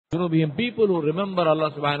junubihim, people who remember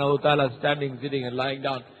Allah subhanahu wa ta'ala standing, sitting and lying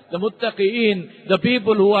down. The muttaqeen, the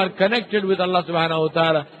people who are connected with Allah subhanahu wa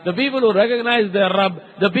ta'ala, the people who recognize their Rabb,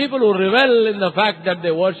 the people who revel in the fact that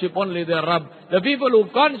they worship only their Rabb, the people who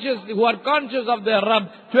are conscious of their Rabb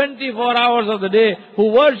 24 hours of the day,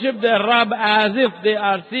 who worship their Rabb as if they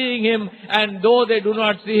are seeing Him, and though they do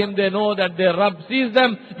not see Him, they know that their Rabb sees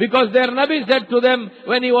them, because their Nabi said to them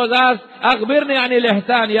when he was asked, "Akhbirni anil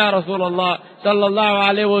ihsan ya Rasulullah sallallahu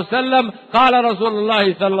alayhi wa sallam." Qala Rasulullah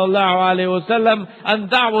sallallahu alayhi wa sallam, "An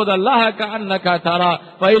ta'bud Allah ka'annaka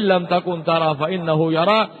tara, fa illam takun tara, fa innahu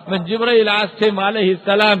yara." When Jibreel asked him alayhi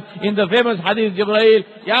salam, in the famous hadith, Jibreel,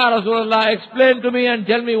 "Ya Rasulullah, explain to me and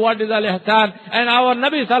tell me what is al-ihsan." And our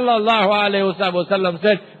Nabi sallallahu alayhi wa sallam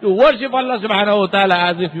said, to worship Allah subhanahu wa ta'ala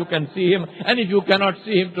as if you can see Him, and if you cannot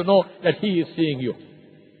see Him, to know that He is seeing you.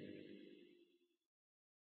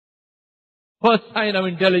 First sign of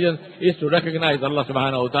intelligence is to recognize Allah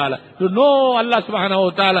subhanahu wa ta'ala, to know Allah subhanahu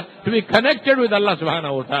wa ta'ala, to be connected with Allah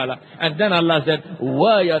subhanahu wa ta'ala. And then Allah said,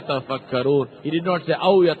 وَيَتَفَكَّرُونَ. He did not say,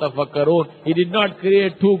 أَوْ يَتَفَكَّرُونَ. He did not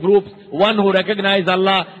create two groups, one who recognize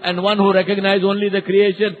Allah and one who recognize only the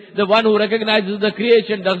creation. The one who recognizes the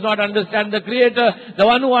creation does not understand the Creator. The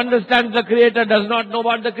one who understands the Creator does not know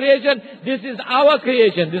about the creation. This is our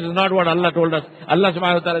creation. This is not what Allah told us. Allah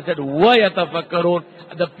subhanahu wa ta'ala said, وَيَتَفَكَّرُونَ.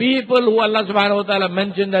 The people who Allah subhanahu wa ta'ala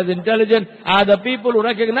mentioned as intelligent are the people who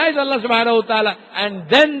recognize Allah subhanahu wa ta'ala, and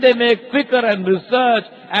then they make fikr and research,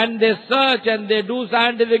 and they search and they do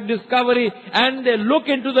scientific discovery, and they look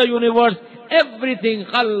into the universe. Everything,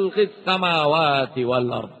 khalqis samawati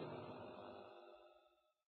wal ard.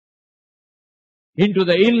 Into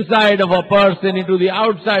the inside of a person, into the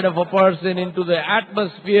outside of a person, into the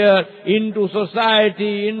atmosphere, into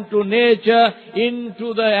society, into nature,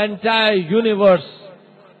 into the entire universe.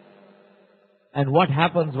 And what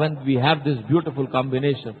happens when we have this beautiful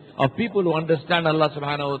combination of people who understand Allah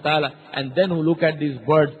subhanahu wa ta'ala, and then who look at these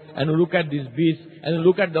birds, and who look at these beasts, and who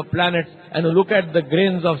look at the planets, and who look at the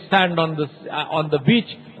grains of sand on the beach?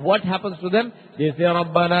 What happens to them? They say,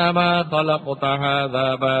 رَبَّنَا مَا خَلَقْتَ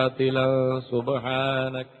هَذَا بَاطِلًا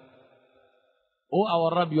سُبْحَانَكَ. Oh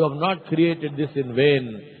our Rabb, you have not created this in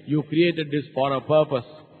vain. You created this for a purpose.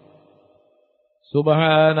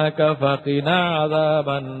 سُبْحَانَكَ فَقِنَا عَذَابَ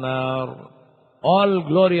النَّارِ. All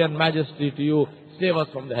glory and majesty to you. Save us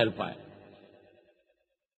from the hellfire.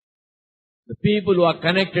 The people who are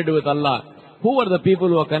connected with Allah. Who were the people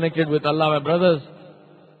who are connected with Allah, my brothers?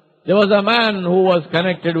 There was a man who was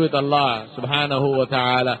connected with Allah subhanahu wa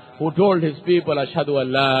ta'ala, who told his people, Ashhadu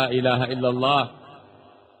an la ilaha illallah.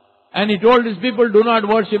 And he told his people, do not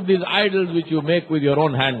worship these idols which you make with your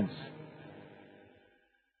own hands.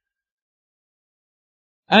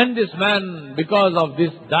 And this man, because of this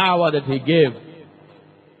da'wah that he gave,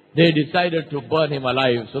 they decided to burn him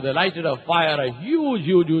alive. So they lighted a fire, a huge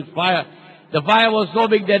fire. The fire was so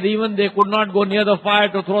big that even they could not go near the fire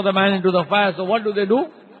to throw the man into the fire. So what do?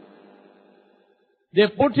 They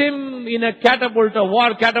put him in a catapult, a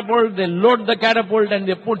war catapult. They load the catapult and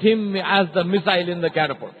they put him as the missile in the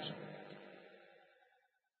catapult.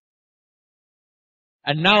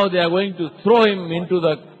 And now they are going to throw him into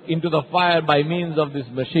the fire by means of this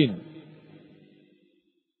machine.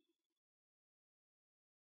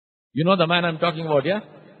 You know the man I'm talking about, yeah?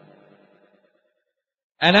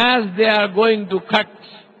 And as they are going to cut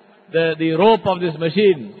the rope of this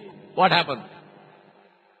machine, what happens?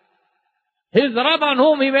 His Rabb on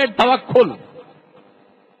whom he made tawakkul.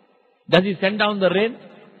 Does he send down the rain?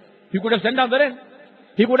 He could have sent down the rain.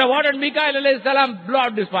 He could have ordered Mikael alayhi salam, blow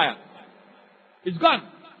out this fire. It's gone.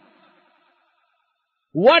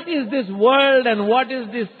 What is this world and what is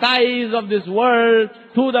the size of this world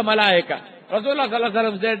to the malaika? Rasulullah sallallahu alaihi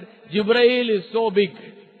wasallam said, Jibreel is so big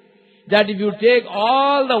that if you take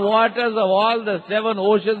all the waters of all the 7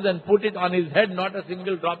 oceans and put it on his head, not a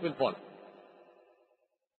single drop will fall.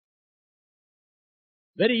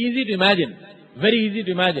 Very easy to imagine. Very easy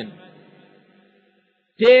to imagine.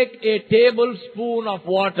 Take a tablespoon of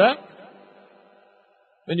water.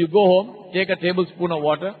 When you go home, take a tablespoon of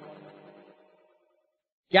water,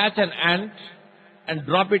 catch an ant and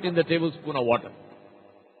drop it in the tablespoon of water.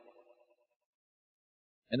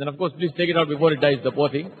 And then of course, please take it out before it dies, the poor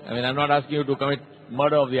thing. I mean, I'm not asking you to commit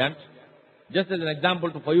murder of the ant. Just as an example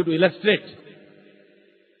for you to illustrate.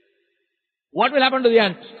 What will happen to the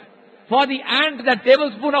ant? For the ant, that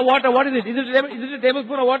tablespoon of water, what is it? Is it a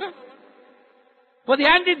tablespoon of water? For the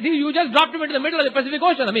ant, you just dropped him into the middle of the Pacific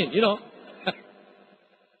Ocean. I mean, you know.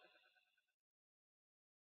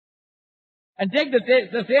 And take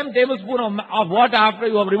the same tablespoon of water after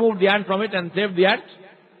you have removed the ant from it and saved the ant.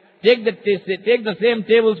 Take the same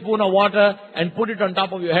tablespoon of water and put it on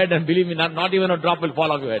top of your head, and believe me, not even a drop will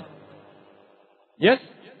fall off your head. Yes?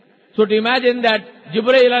 So to imagine that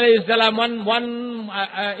Jibreel alayhi salam, one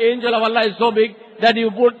angel of Allah is so big that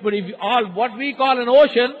you put, but if all what we call an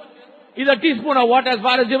ocean is a teaspoon of water as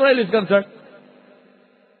far as Jibreel is concerned.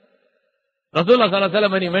 Rasulullah sallallahu alaihi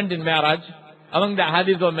wasallam, when he went in Mi'raj, among the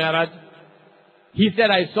hadith of Mi'raj, he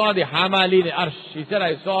said, I saw the Hamali, the Arsh. He said,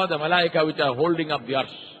 I saw the Malaika which are holding up the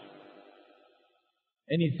Arsh.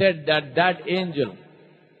 And he said that angel,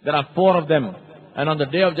 there are 4 of them. And on the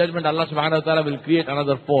day of judgment, Allah subhanahu wa ta'ala will create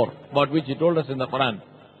another 4, about which he told us in the Quran.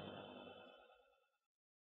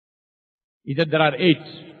 He said there are 8.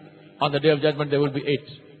 On the day of judgment, there will be 8.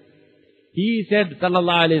 He said,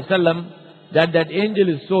 sallallahu alayhi wasallam, that angel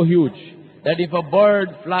is so huge, that if a bird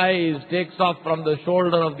flies, takes off from the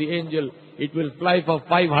shoulder of the angel, it will fly for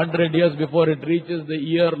 500 years before it reaches the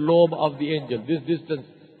ear lobe of the angel. This distance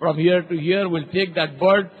from here to here will take that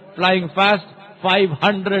bird flying fast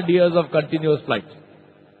 500 years of continuous flight.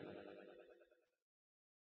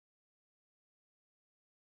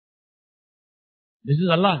 This is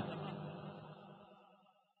Allah.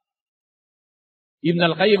 Ibn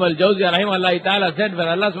al-Qayyim al-Jawziyya rahimahullah ta'ala said, when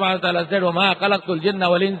Allah subhanahu wa ta'ala said, وَمَا خَلَقْتُ الْجِنَّ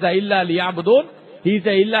وَالْإِنسَ إِلَّا لِيَعْبُدُونَ, he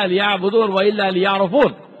said, إِلَّا لِيَعْبُدُونَ وَإِلَّا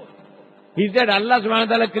لِيَعْرُفُونَ. He said, Allah subhanahu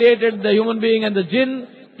wa ta'ala created the human being and the jinn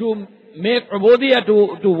to make ubudiyah,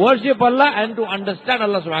 to worship Allah and to understand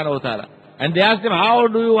Allah subhanahu wa ta'ala. And they asked him, how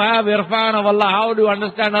do you have irfan of Allah? How do you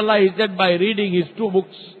understand Allah? He said, by reading his 2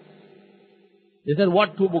 books. They said,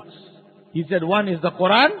 what 2 books? He said, one is the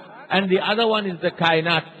Quran and the other one is the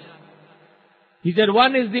Kainat. He said,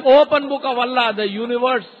 one is the open book of Allah, the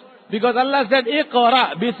universe. Because Allah said,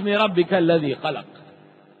 Iqra bismi rabbika alladhi khalaq.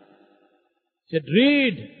 He said,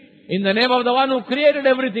 read in the name of the one who created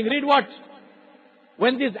everything. Read what?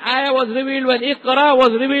 When this ayah was revealed, when Iqra was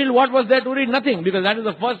revealed, what was there to read? Nothing, because that is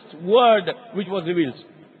the first word which was revealed.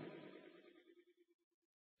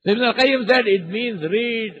 So Ibn al-Qayyim said, it means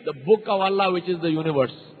read the book of Allah, which is the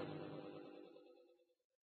universe.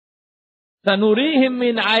 سَنُرِيهِمْ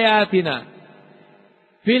مِنْ آيَاتِنَا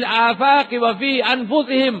فِي الْآفَاقِ وَفِي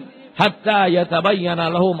أَنفُسِهِمْ حَتَّى يَتَبَيَّنَ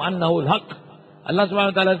لَهُمْ أَنَّهُ الْحَقِّ. Allah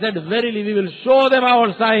subhanahu wa ta'ala said, verily we will show them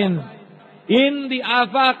our signs in the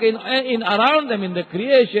afaq, in around them, in the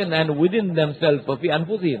creation and within themselves. فَفِي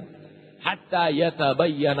أَنفُسِهِمْ حَتَّى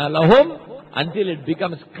يَتَبَيَّنَ لَهُمْ, until it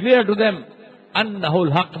becomes clear to them,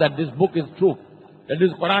 أَنَّهُ الْحَقِّ, that this book is true, that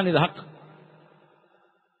this Quran is haqq.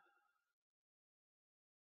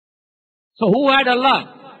 So who had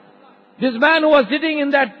Allah? This man who was sitting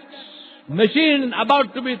in that machine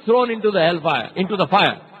about to be thrown into the hellfire, into the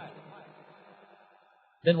fire.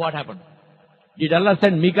 Then what happened? Did Allah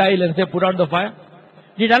send Mikael and say, put out the fire?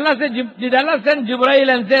 Did Allah send Jibreel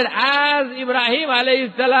and said, as Ibrahim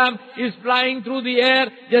alayhi salam is flying through the air,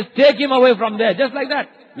 just take him away from there, just like that.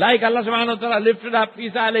 Like Allah subhanahu wa ta'ala lifted up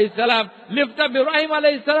Isa alayhi salam, lift up Ibrahim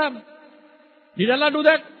alayhi salam. Did Allah do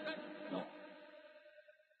that? No.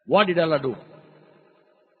 What did Allah do?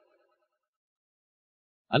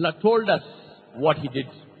 Allah told us what He did.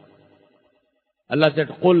 Allah said,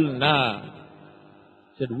 قُلْنَا,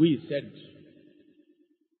 said, we said,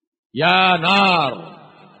 Ya nar,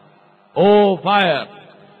 O fire,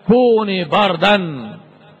 kuni bardan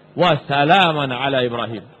wa salaman ala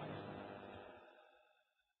Ibrahim.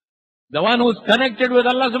 The one who's connected with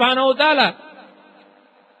Allah subhanahu wa ta'ala.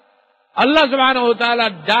 Allah subhanahu wa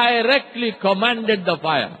ta'ala directly commanded the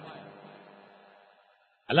fire.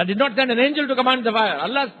 Allah did not send an angel to command the fire.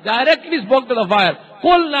 Allah directly spoke to the fire.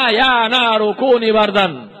 Qulna ya naru kuni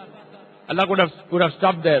bardan. Allah could have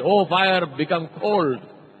stopped there. Oh fire, become cold.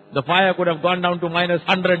 The fire could have gone down to minus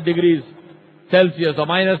 100 degrees Celsius or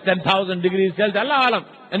minus 10,000 degrees Celsius. Allah alam.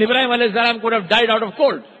 And Ibrahim alayhi salam could have died out of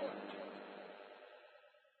cold.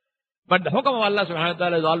 But the hukam of Allah subhanahu wa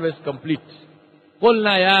ta'ala is always complete.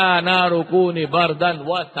 Qulna ya naru kuni bardan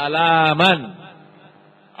wa salaman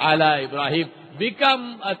ala Ibrahim.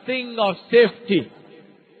 Become a thing of safety.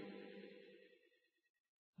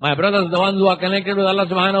 My brothers, the ones who are connected with Allah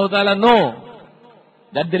subhanahu wa ta'ala, know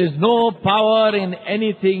that there is no power in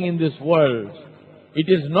anything in this world. It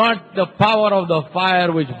is not the power of the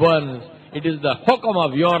fire which burns. It is the hukam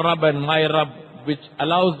of your Rabb and my Rabb which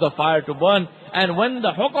allows the fire to burn. And when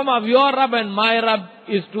the hukam of your Rabb and my Rabb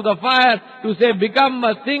is to the fire to say, become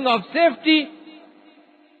a thing of safety,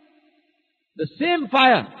 the same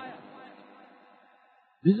fire.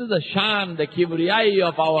 This is the shan, the kibriyai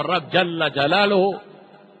of our Rabb Jalla Jalaluhu.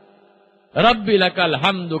 Rabbi lakal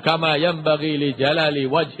hamdu kama yanbaghi li jalali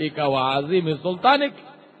wajhika wa azimi sultanik.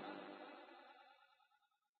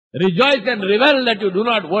 Rejoice and revel that you do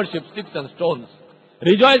not worship sticks and stones,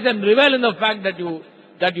 Rejoice and revel in the fact that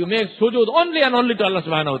you make sujood only and only to Allah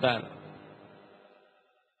subhanahu wa ta'ala.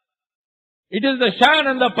 It is the shan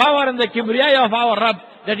and the power and the kibriyai of our Rabb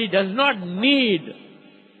that He does not need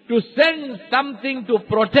to send something to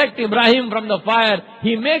protect Ibrahim from the fire.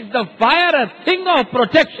 He makes the fire a thing of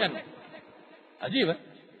protection. Ajib, eh?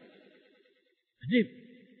 Ajib.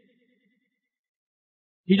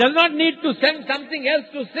 He does not need to send something else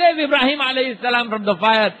to save Ibrahim alayhi salam from the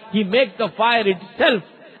fire. He makes the fire itself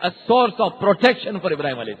a source of protection for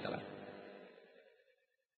Ibrahim alayhi salam.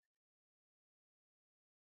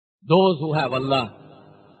 Those who have Allah,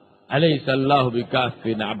 alayhi sallahu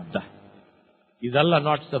bikafin abdah. Is Allah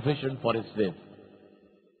not sufficient for His slave?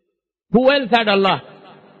 Who else had Allah?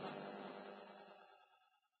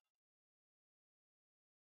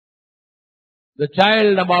 The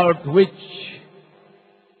child about which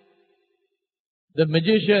the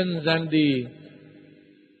magicians and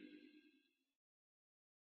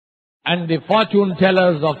the fortune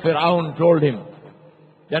tellers of Fir'aun told him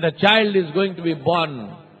that a child is going to be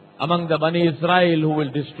born among the Bani Israel who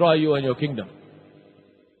will destroy you and your kingdom.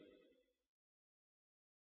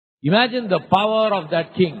 Imagine the power of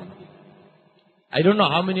that king. I don't know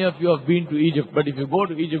how many of you have been to Egypt, but if you go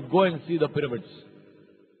to Egypt, go and see the pyramids.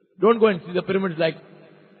 Don't go and see the pyramids like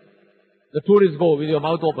the tourists go with your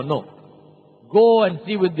mouth open. No. Go and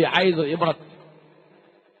see with the eyes of Ibrat.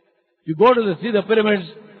 If you go to see the pyramids,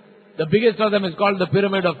 the biggest of them is called the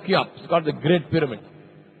Pyramid of Cheops. It's called the Great Pyramid.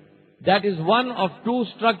 That is one of two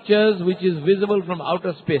structures which is visible from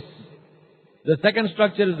outer space. The second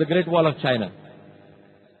structure is the Great Wall of China.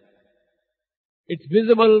 It's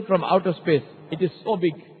visible from outer space. It is so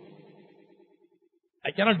big.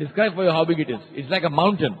 I cannot describe for you how big it is. It's like a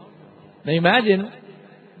mountain. Now imagine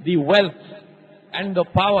the wealth and the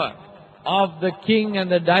power of the king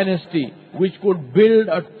and the dynasty which could build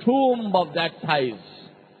a tomb of that size.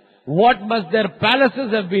 What must their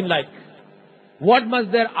palaces have been like? What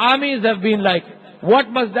must their armies have been like? What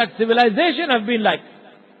must that civilization have been like?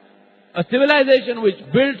 A civilization which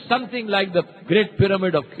built something like the Great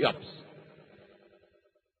Pyramid of Cheops.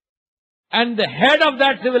 And the head of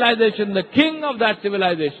that civilization, the king of that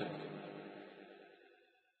civilization,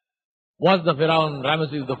 was the Pharaoh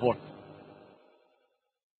Ramesses IV.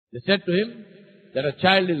 They said to him that a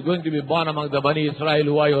child is going to be born among the Bani Israel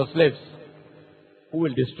who are your slaves, who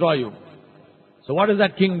will destroy you. So what does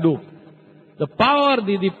that king do? The power,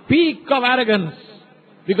 the peak of arrogance,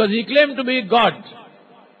 because he claimed to be God.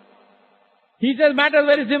 He says, matter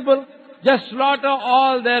very simple, just slaughter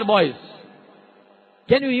all their boys.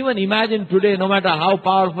 Can you even imagine today, no matter how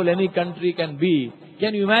powerful any country can be,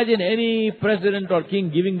 can you imagine any president or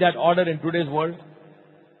king giving that order in today's world?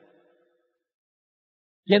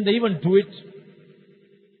 Can they even do it?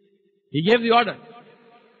 He gave the order.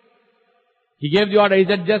 He gave the order. He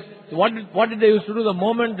said just, what did they used to do the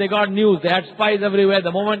moment they got news? They had spies everywhere.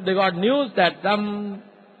 The moment they got news that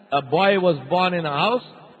a boy was born in a house,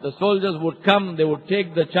 the soldiers would come, they would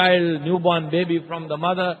take the child, newborn baby from the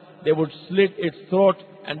mother, they would slit its throat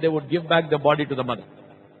and they would give back the body to the mother.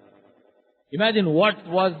 Imagine what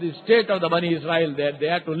was the state of the Bani Israel there. They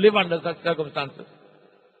had to live under such circumstances.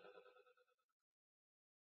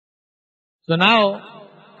 So now,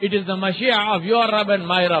 it is the Mashiach of your Rabb and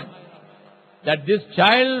my Rabb, that this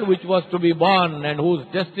child which was to be born and whose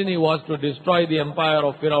destiny was to destroy the empire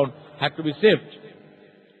of Pharaoh had to be saved.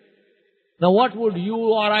 Now what would you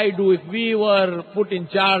or I do if we were put in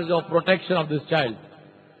charge of protection of this child?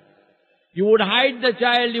 You would hide the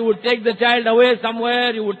child, you would take the child away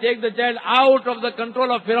somewhere, you would take the child out of the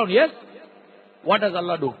control of Pharaoh. Yes? What does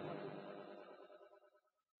Allah do?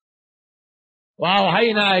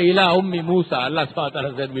 وَأَوْحَيْنَا إِلَىٰ أُمِّ Musa. Allah subhanahu wa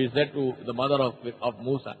ta'ala said, we said to the mother of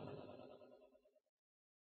Musa,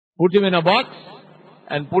 put him in a box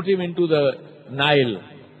and put him into the Nile.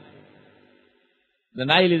 The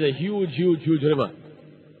Nile is a huge, huge, huge river,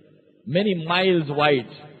 many miles wide.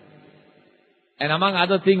 And among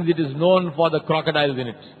other things, it is known for the crocodiles in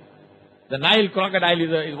it. The Nile crocodile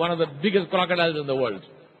is one of the biggest crocodiles in the world.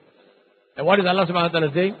 And what is Allah subhanahu wa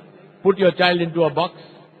ta'ala saying? Put your child into a box,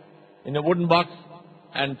 in a wooden box,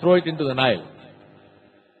 and throw it into the Nile.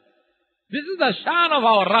 This is the shan of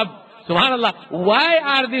our Rabb. Subhanallah. Why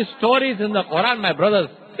are these stories in the Quran, my brothers?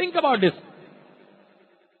 Think about this.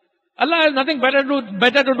 Allah has nothing better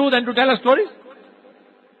to do than to tell us stories.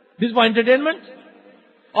 This is for entertainment?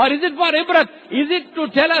 Or is it for ibrat? Is it to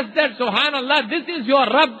tell us that, subhanallah, this is your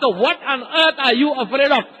Rabb, so what on earth are you afraid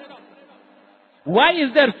of? Why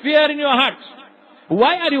is there fear in your heart?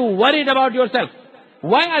 Why are you worried about yourself?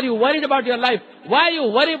 Why are you worried about your life? Why are you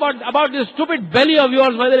worried about this stupid belly of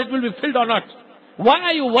yours, whether it will be filled or not? Why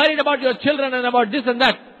are you worried about your children and about this and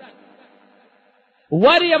that?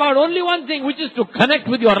 Worry about only one thing, which is to connect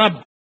with your Rabb.